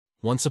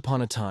Once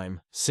upon a time,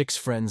 6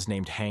 friends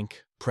named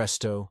Hank,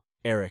 Presto,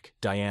 Eric,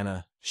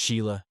 Diana,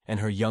 Sheila,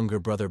 and her younger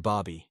brother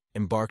Bobby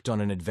embarked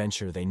on an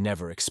adventure they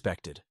never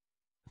expected.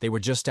 They were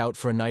just out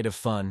for a night of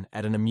fun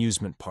at an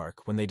amusement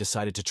park when they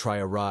decided to try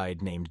a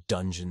ride named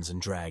Dungeons and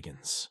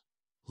Dragons.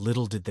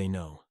 Little did they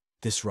know,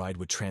 this ride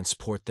would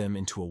transport them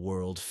into a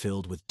world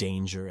filled with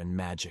danger and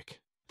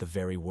magic, the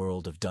very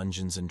world of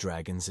Dungeons and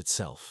Dragons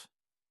itself.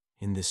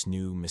 In this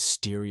new,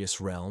 mysterious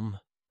realm,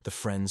 the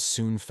friends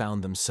soon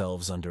found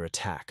themselves under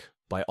attack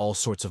by all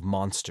sorts of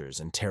monsters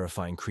and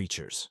terrifying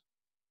creatures.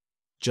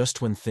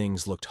 Just when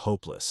things looked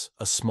hopeless,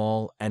 a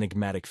small,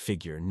 enigmatic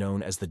figure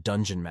known as the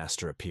Dungeon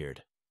Master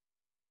appeared.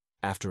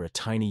 After a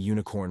tiny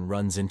unicorn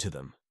runs into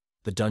them,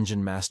 the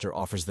Dungeon Master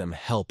offers them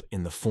help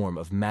in the form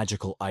of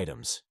magical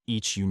items,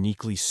 each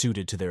uniquely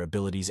suited to their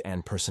abilities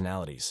and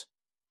personalities.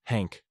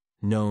 Hank,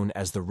 known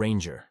as the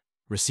Ranger,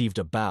 received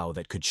a bow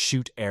that could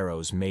shoot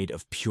arrows made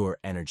of pure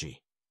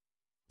energy.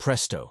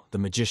 Presto, the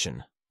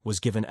Magician, was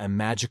given a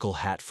magical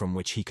hat from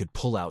which he could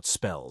pull out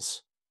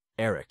spells.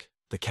 Eric,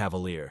 the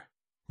Cavalier,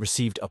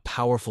 received a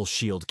powerful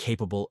shield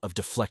capable of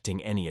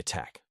deflecting any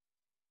attack.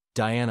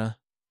 Diana,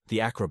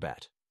 the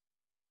Acrobat,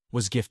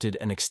 was gifted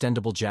an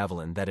extendable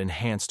javelin that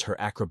enhanced her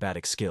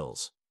acrobatic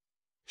skills.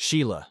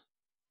 Sheila,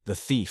 the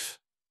Thief,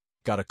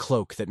 got a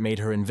cloak that made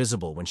her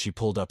invisible when she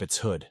pulled up its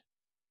hood.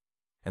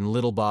 And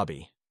little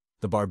Bobby,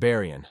 the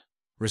Barbarian,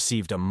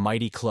 received a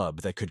mighty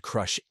club that could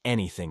crush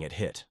anything it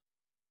hit.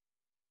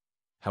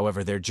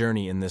 However, their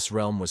journey in this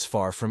realm was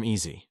far from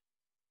easy.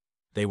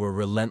 They were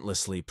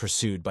relentlessly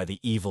pursued by the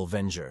evil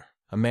Venger,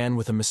 a man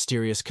with a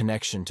mysterious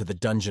connection to the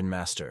Dungeon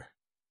Master.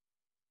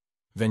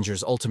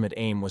 Venger's ultimate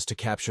aim was to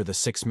capture the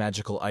 6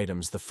 magical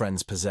items the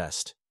friends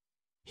possessed.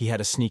 He had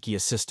a sneaky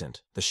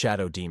assistant, the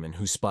Shadow Demon,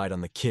 who spied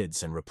on the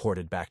kids and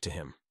reported back to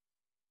him.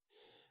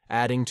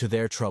 Adding to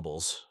their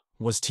troubles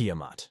was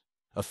Tiamat,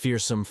 a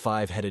fearsome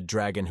 5-headed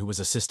dragon who was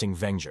assisting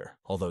Venger,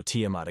 although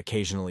Tiamat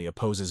occasionally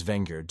opposes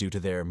Venger due to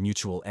their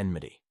mutual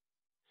enmity.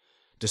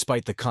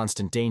 Despite the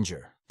constant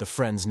danger, the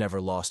friends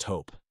never lost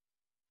hope.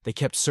 They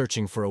kept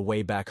searching for a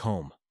way back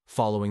home,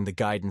 following the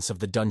guidance of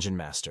the Dungeon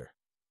Master,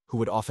 who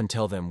would often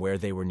tell them where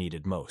they were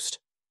needed most.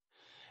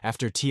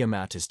 After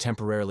Tiamat is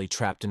temporarily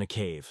trapped in a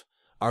cave,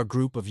 our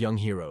group of young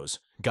heroes,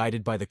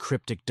 guided by the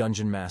cryptic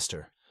Dungeon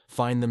Master,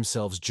 find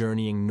themselves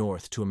journeying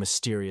north to a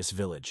mysterious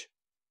village.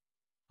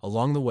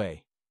 Along the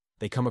way,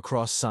 they come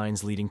across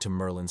signs leading to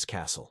Merlin's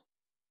castle.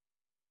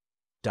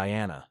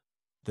 Diana,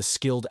 the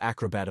skilled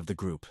acrobat of the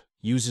group,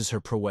 uses her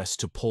prowess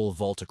to pole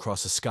vault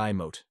across a sky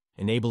moat,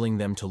 enabling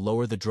them to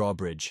lower the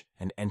drawbridge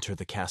and enter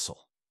the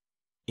castle.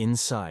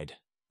 Inside,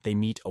 they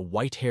meet a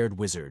white-haired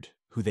wizard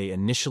who they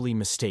initially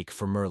mistake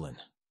for Merlin.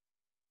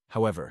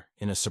 However,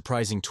 in a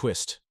surprising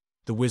twist,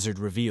 the wizard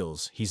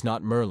reveals he's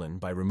not Merlin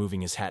by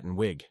removing his hat and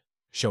wig,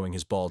 showing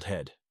his bald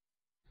head.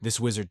 This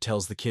wizard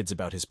tells the kids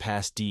about his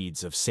past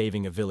deeds of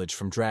saving a village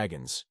from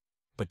dragons,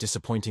 but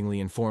disappointingly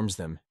informs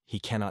them he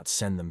cannot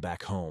send them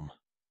back home.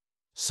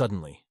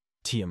 Suddenly,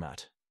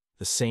 Tiamat,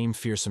 the same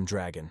fearsome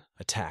dragon,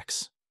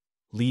 attacks,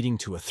 leading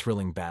to a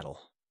thrilling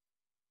battle.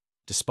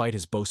 Despite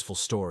his boastful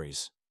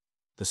stories,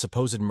 the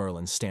supposed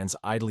Merlin stands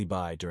idly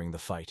by during the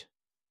fight.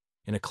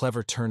 In a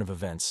clever turn of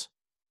events,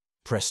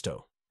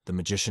 Presto, the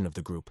magician of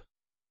the group,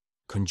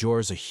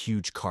 conjures a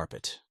huge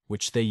carpet,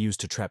 which they use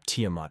to trap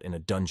Tiamat in a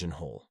dungeon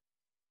hole.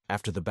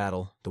 After the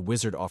battle, the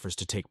wizard offers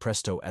to take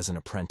Presto as an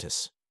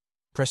apprentice.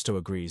 Presto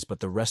agrees, but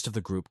the rest of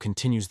the group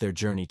continues their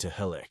journey to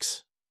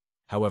Helix.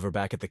 However,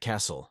 back at the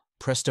castle,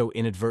 Presto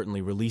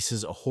inadvertently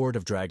releases a horde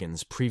of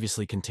dragons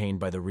previously contained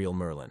by the real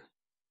Merlin.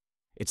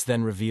 It's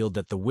then revealed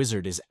that the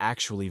wizard is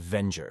actually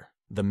Venger,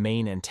 the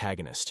main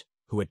antagonist,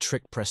 who had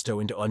tricked Presto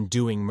into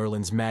undoing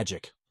Merlin's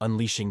magic,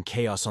 unleashing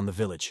chaos on the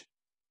village.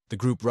 The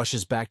group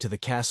rushes back to the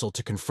castle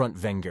to confront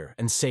Venger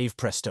and save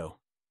Presto.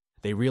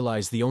 They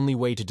realize the only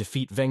way to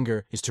defeat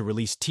Venger is to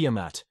release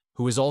Tiamat,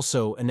 who is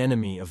also an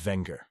enemy of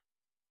Venger.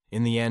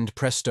 In the end,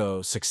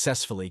 Presto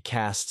successfully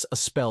casts a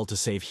spell to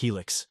save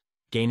Helix,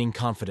 gaining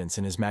confidence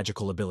in his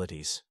magical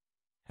abilities.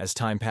 As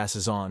time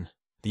passes on,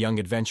 the young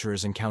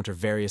adventurers encounter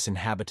various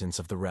inhabitants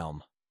of the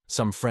realm,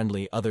 some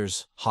friendly,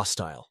 others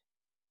hostile.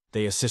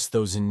 They assist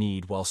those in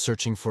need while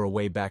searching for a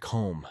way back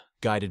home,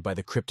 guided by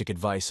the cryptic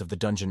advice of the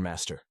Dungeon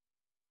Master,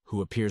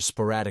 who appears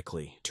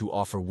sporadically to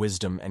offer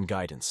wisdom and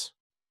guidance.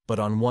 But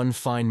on one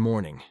fine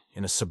morning,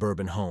 in a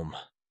suburban home,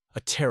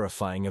 a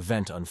terrifying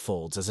event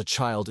unfolds as a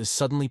child is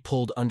suddenly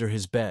pulled under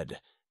his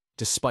bed,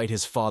 despite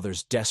his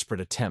father's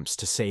desperate attempts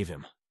to save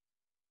him.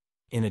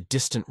 In a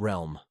distant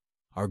realm,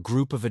 our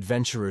group of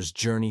adventurers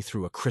journey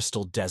through a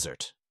crystal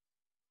desert.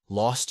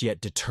 Lost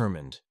yet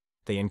determined,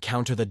 they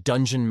encounter the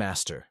Dungeon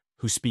Master,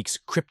 who speaks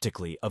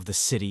cryptically of the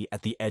city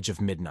at the edge of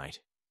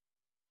midnight.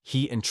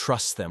 He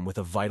entrusts them with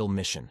a vital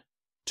mission: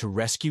 to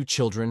rescue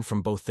children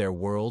from both their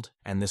world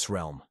and this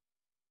realm.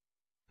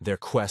 Their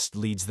quest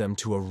leads them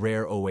to a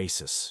rare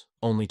oasis,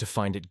 only to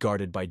find it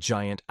guarded by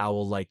giant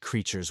owl-like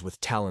creatures with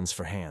talons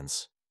for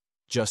hands.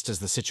 Just as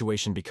the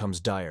situation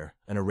becomes dire,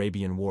 an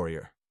Arabian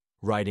warrior,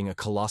 riding a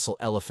colossal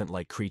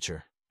elephant-like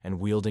creature, and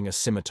wielding a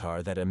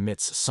scimitar that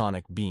emits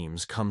sonic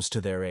beams comes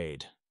to their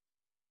aid.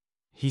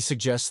 He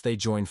suggests they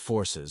join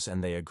forces,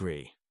 and they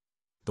agree.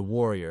 The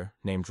warrior,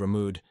 named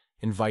Ramud,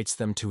 invites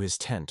them to his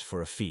tent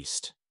for a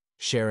feast,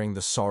 sharing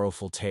the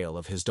sorrowful tale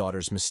of his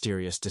daughter's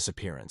mysterious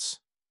disappearance.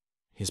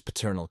 His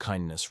paternal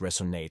kindness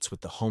resonates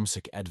with the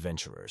homesick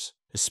adventurers,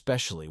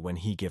 especially when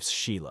he gives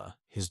Sheila,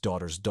 his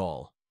daughter's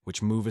doll,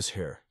 which moves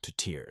her to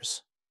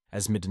tears.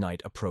 As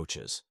midnight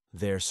approaches,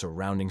 their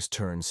surroundings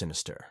turn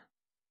sinister.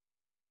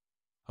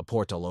 A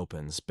portal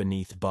opens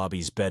beneath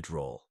Bobby's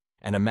bedroll,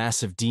 and a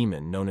massive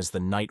demon known as the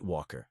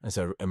Nightwalker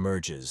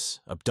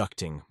emerges,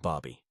 abducting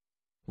Bobby.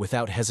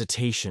 Without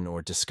hesitation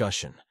or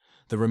discussion,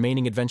 the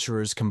remaining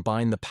adventurers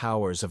combine the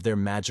powers of their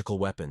magical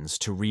weapons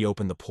to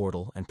reopen the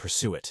portal and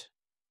pursue it.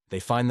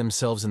 They find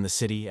themselves in the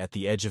city at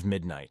the edge of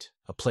midnight,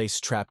 a place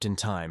trapped in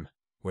time,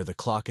 where the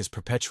clock is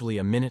perpetually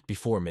a minute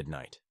before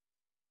midnight.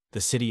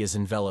 The city is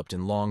enveloped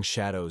in long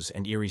shadows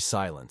and eerie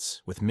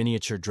silence, with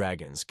miniature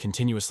dragons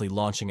continuously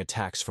launching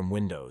attacks from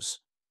windows.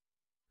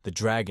 The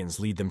dragons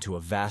lead them to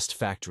a vast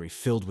factory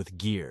filled with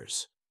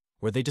gears,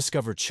 where they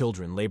discover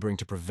children laboring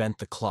to prevent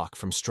the clock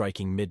from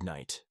striking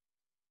midnight.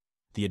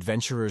 The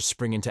adventurers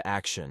spring into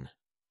action,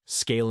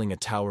 scaling a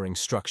towering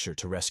structure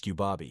to rescue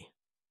Bobby.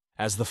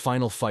 As the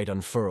final fight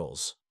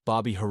unfurls,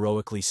 Bobby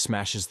heroically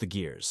smashes the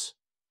gears,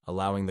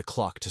 allowing the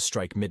clock to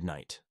strike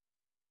midnight.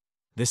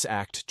 This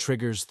act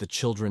triggers the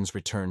children's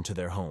return to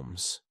their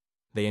homes.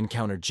 They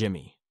encounter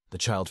Jimmy, the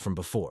child from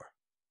before,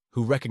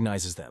 who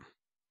recognizes them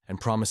and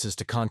promises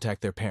to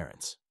contact their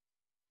parents.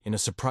 In a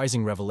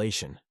surprising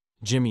revelation,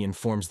 Jimmy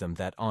informs them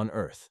that on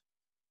Earth,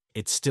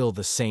 it's still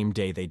the same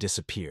day they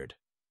disappeared,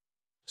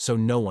 so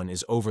no one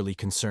is overly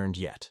concerned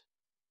yet.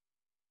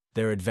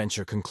 Their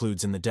adventure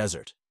concludes in the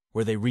desert,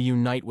 where they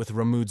reunite with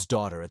Ramud's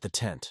daughter at the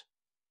tent.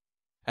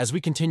 As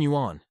we continue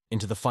on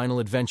into the final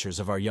adventures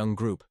of our young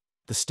group,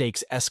 the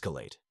stakes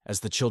escalate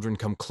as the children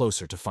come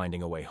closer to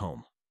finding a way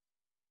home.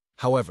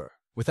 However,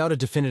 without a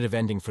definitive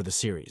ending for the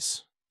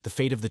series, the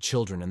fate of the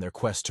children and their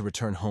quest to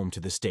return home to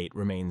this date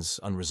remains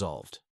unresolved.